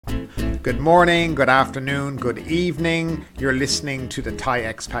Good morning, good afternoon, good evening. You're listening to the Thai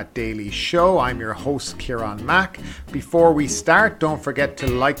Expat Daily Show. I'm your host, Kieran Mack. Before we start, don't forget to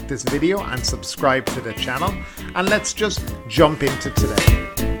like this video and subscribe to the channel. And let's just jump into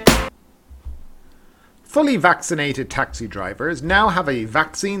today. Fully vaccinated taxi drivers now have a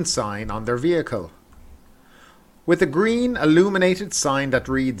vaccine sign on their vehicle. With a green illuminated sign that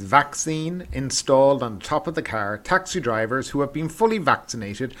reads vaccine installed on the top of the car, taxi drivers who have been fully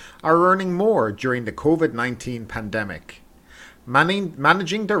vaccinated are earning more during the COVID-19 pandemic.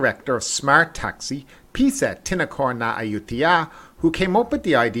 Managing Director of Smart Taxi, Pisa Tinakorna Ayutthaya, who came up with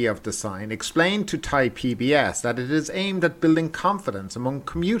the idea of the sign, explained to Thai PBS that it is aimed at building confidence among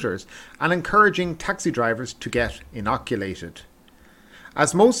commuters and encouraging taxi drivers to get inoculated.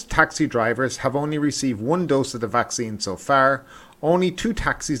 As most taxi drivers have only received one dose of the vaccine so far, only 2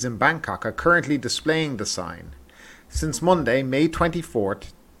 taxis in Bangkok are currently displaying the sign. Since Monday, May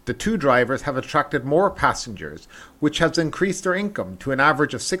 24th, the 2 drivers have attracted more passengers, which has increased their income to an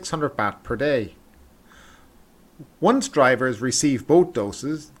average of 600 baht per day. Once drivers receive both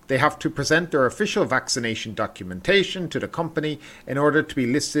doses, they have to present their official vaccination documentation to the company in order to be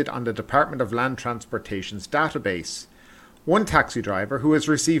listed on the Department of Land Transportation's database. One taxi driver who has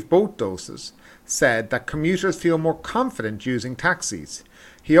received both doses said that commuters feel more confident using taxis.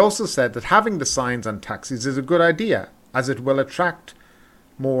 He also said that having the signs on taxis is a good idea, as it will attract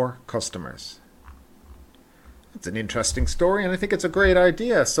more customers. It's an interesting story, and I think it's a great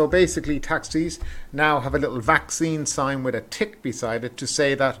idea. So basically, taxis now have a little vaccine sign with a tick beside it to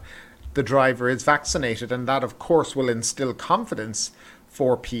say that the driver is vaccinated, and that, of course, will instill confidence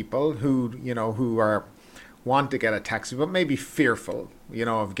for people who want to get a taxi, but maybe fearful,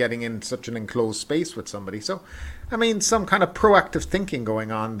 of getting in such an enclosed space with somebody. So, some kind of proactive thinking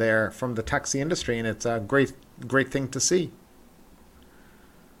going on there from the taxi industry, and it's a great thing to see.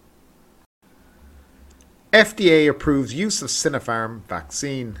 FDA approves use of Sinopharm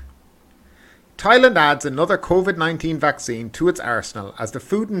vaccine. Thailand adds another COVID-19 vaccine to its arsenal as the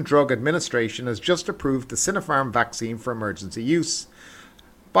Food and Drug Administration has just approved the Sinopharm vaccine for emergency use.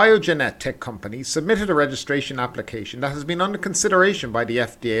 Biogenet tech company submitted a registration application that has been under consideration by the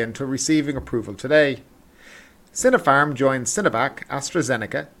FDA until receiving approval today. Sinopharm joins Sinovac,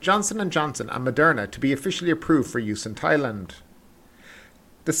 AstraZeneca, Johnson & Johnson and Moderna to be officially approved for use in Thailand.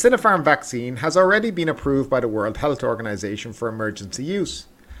 The Sinopharm vaccine has already been approved by the World Health Organization for emergency use,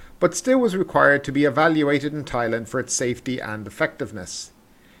 but still was required to be evaluated in Thailand for its safety and effectiveness.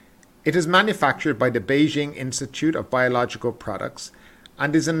 It is manufactured by the Beijing Institute of Biological Products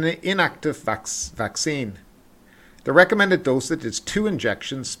and is an inactive vaccine. The recommended dosage is 2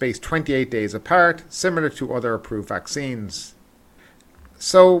 injections spaced 28 days apart, similar to other approved vaccines.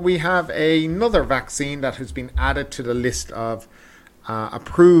 So we have another vaccine that has been added to the list of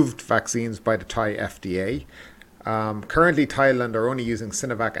approved vaccines by the Thai FDA. Currently, Thailand are only using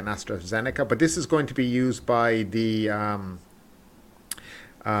Sinovac and AstraZeneca, but this is going to be used by the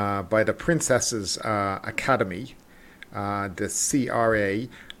Princess's Academy, the CRA,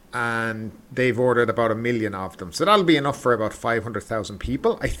 and they've ordered about 1 million of them. So that'll be enough for about 500,000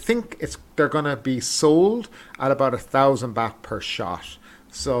 people. I think they're going to be sold at about 1,000 baht per shot.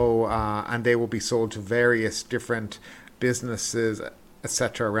 So, and they will be sold to various different businesses,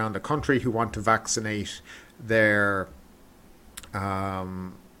 etc. around the country who want to vaccinate their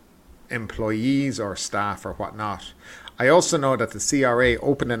employees or staff or whatnot. I also know that the CRA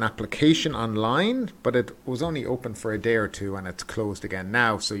opened an application online, but it was only open for a day or 2 and it's closed again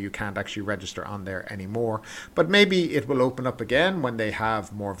now, so you can't actually register on there anymore. But maybe it will open up again when they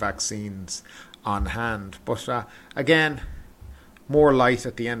have more vaccines on hand. But again, more light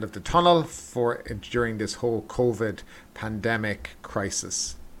at the end of the tunnel during this whole COVID pandemic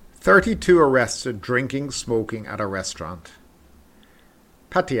crisis. 32 arrested drinking, smoking at a restaurant.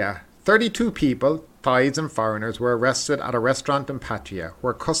 Pattaya, 32 people, Thais and foreigners, were arrested at a restaurant in Pattaya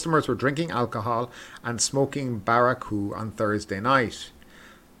where customers were drinking alcohol and smoking baraku on Thursday night.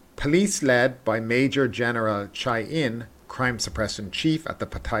 Police led by Major General Chai In, crime suppression chief at the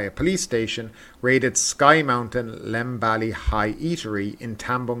Pattaya police station, raided Sky Mountain Lembali High Eatery in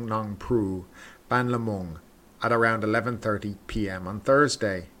Tambong Nong Pru, Ban Lamong, at around 11:30 p.m. on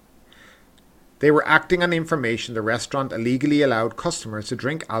Thursday. They were acting on information the restaurant illegally allowed customers to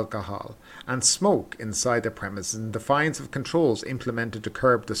drink alcohol and smoke inside the premises in defiance of controls implemented to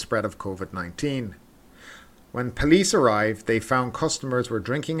curb the spread of COVID-19. When police arrived, they found customers were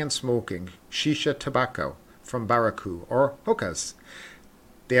drinking and smoking shisha tobacco from baraku or hookahs.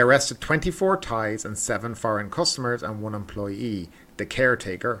 They arrested 24 Thais and 7 foreign customers and 1 employee, the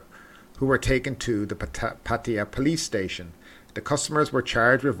caretaker, who were taken to the Pattaya police station. The customers were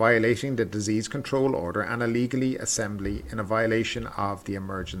charged with violating the disease control order and illegally assembly in a violation of the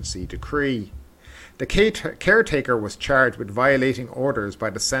emergency decree. The caretaker was charged with violating orders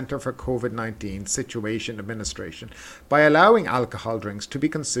by the Centre for COVID-19 Situation Administration by allowing alcohol drinks to be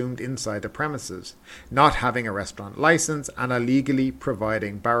consumed inside the premises, not having a restaurant license, and illegally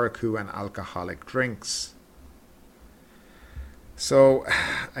providing barbecue and alcoholic drinks. So,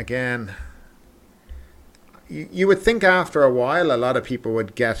 again, you would think after a while a lot of people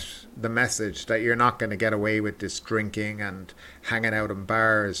would get the message that you're not going to get away with this drinking and hanging out in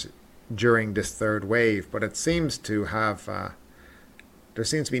bars during this third wave, but it seems to have there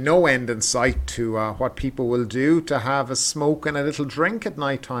seems to be no end in sight to what people will do to have a smoke and a little drink at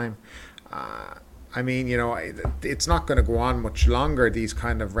night time. I mean, you know, it's not going to go on much longer, these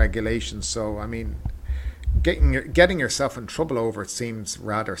kind of regulations. So I mean, getting yourself in trouble over it seems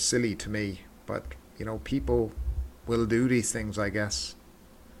rather silly to me, but you know, people will do these things, I guess.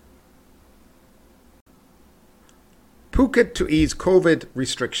 Phuket to ease COVID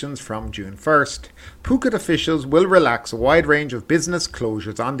restrictions from June 1st. Phuket officials will relax a wide range of business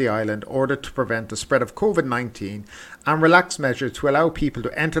closures on the island in order to prevent the spread of COVID-19 and relax measures to allow people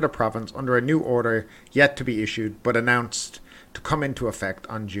to enter the province under a new order yet to be issued but announced to come into effect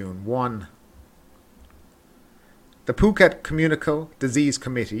on June 1. The Phuket Communicable Disease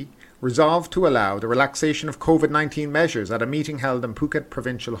Committee resolved to allow the relaxation of COVID-19 measures at a meeting held in Phuket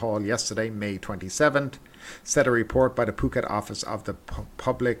Provincial Hall yesterday, May 27th, said a report by the Phuket office of the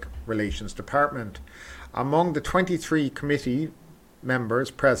Public Relations Department. Among the 23 committee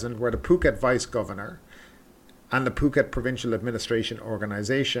members present were the Phuket Vice Governor and the Phuket Provincial Administration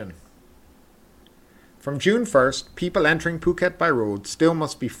Organisation. From June 1st, people entering Phuket by road still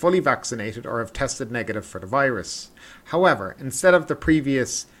must be fully vaccinated or have tested negative for the virus. However, instead of the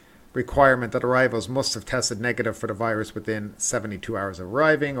previous requirement that arrivals must have tested negative for the virus within 72 hours of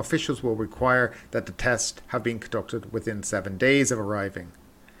arriving, officials will require that the test have been conducted within 7 days of arriving.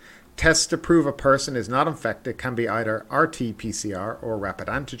 Tests to prove a person is not infected can be either RT-PCR or rapid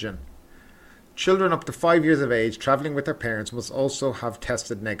antigen. Children up to 5 years of age travelling with their parents must also have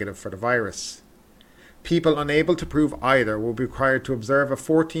tested negative for the virus. People unable to prove either will be required to observe a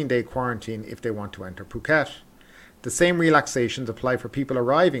 14-day quarantine if they want to enter Phuket. The same relaxations apply for people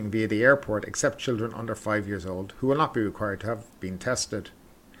arriving via the airport except children under 5 years old, who will not be required to have been tested.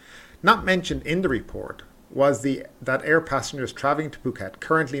 Not mentioned in the report was that air passengers travelling to Phuket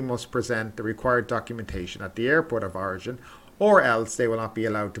currently must present the required documentation at the airport of origin, or else they will not be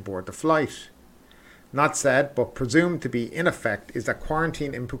allowed to board the flight. Not said, but presumed to be in effect, is that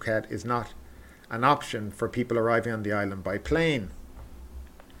quarantine in Phuket is not an option for people arriving on the island by plane.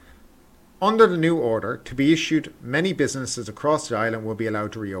 Under the new order to be issued, many businesses across the island will be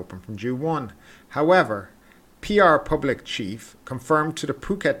allowed to reopen from June 1. However, PR Public Chief confirmed to the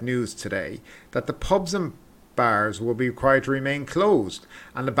Phuket News today that the pubs and bars will be required to remain closed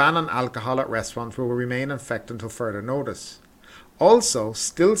and the ban on alcohol at restaurants will remain in effect until further notice. Also,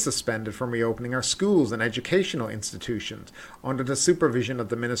 still suspended from reopening are schools and educational institutions under the supervision of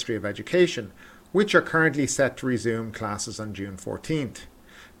the Ministry of Education, which are currently set to resume classes on June 14th.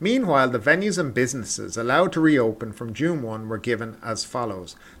 Meanwhile, the venues and businesses allowed to reopen from June 1 were given as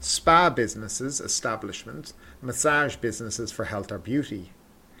follows: spa businesses, establishments, massage businesses for health or beauty,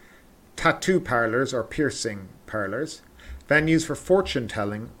 tattoo parlours or piercing parlours, venues for fortune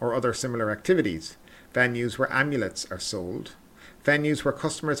telling or other similar activities, venues where amulets are sold, venues where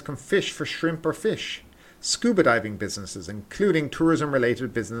customers can fish for shrimp or fish, scuba diving businesses, including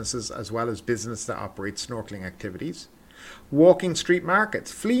tourism-related businesses as well as businesses that operate snorkeling activities, walking street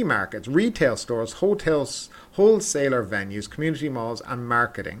markets, flea markets, retail stores, hotels, wholesaler venues, community malls and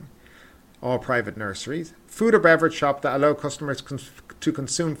marketing, all private nurseries, food or beverage shops that allow customers to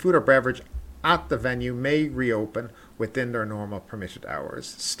consume food or beverage at the venue may reopen within their normal permitted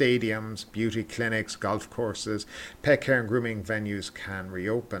hours. Stadiums, beauty clinics, golf courses, pet care and grooming venues can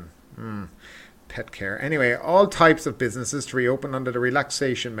reopen. Pet care. Anyway, all types of businesses to reopen under the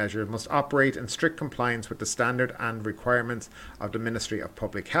relaxation measure must operate in strict compliance with the standard and requirements of the Ministry of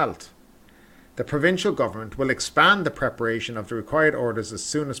Public Health. The provincial government will expand the preparation of the required orders as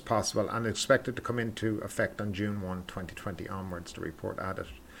soon as possible and expected to come into effect on June 1, 2020 onwards, the report added.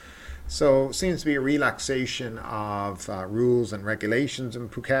 So, seems to be a relaxation of rules and regulations in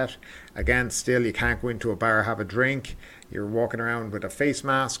Phuket. Again, still, you can't go into a bar, have a drink. You're walking around with a face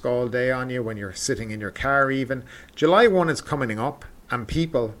mask all day on you when you're sitting in your car even. July 1 is coming up and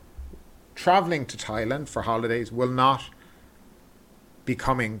people travelling to Thailand for holidays will not be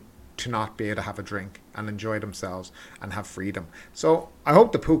coming to not be able to have a drink and enjoy themselves and have freedom. So I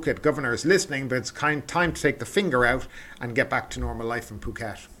hope the Phuket governor is listening, but it's time to take the finger out and get back to normal life in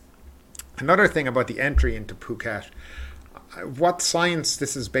Phuket. Another thing about the entry into Phuket, what science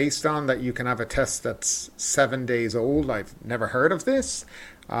this is based on, that you can have a test that's 7 days old. I've never heard of this.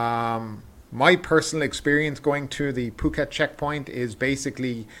 My personal experience going to the Phuket checkpoint is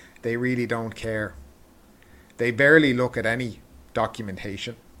basically they really don't care. They barely look at any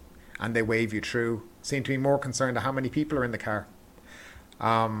documentation and they wave you through. Seem to be more concerned about how many people are in the car.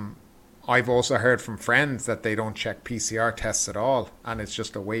 I've also heard from friends that they don't check PCR tests at all and it's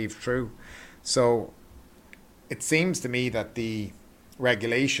just a wave through. So it seems to me that the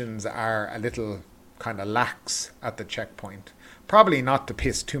regulations are a little kind of lax at the checkpoint. Probably not to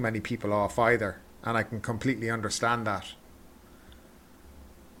piss too many people off either, and I can completely understand that.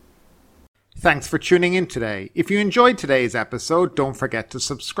 Thanks for tuning in today. If you enjoyed today's episode, don't forget to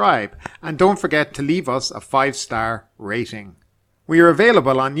subscribe, and don't forget to leave us a 5-star rating. We are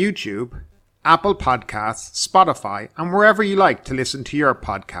available on YouTube, Apple Podcasts, Spotify, and wherever you like to listen to your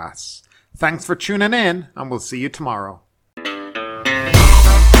podcasts. Thanks for tuning in, and we'll see you tomorrow.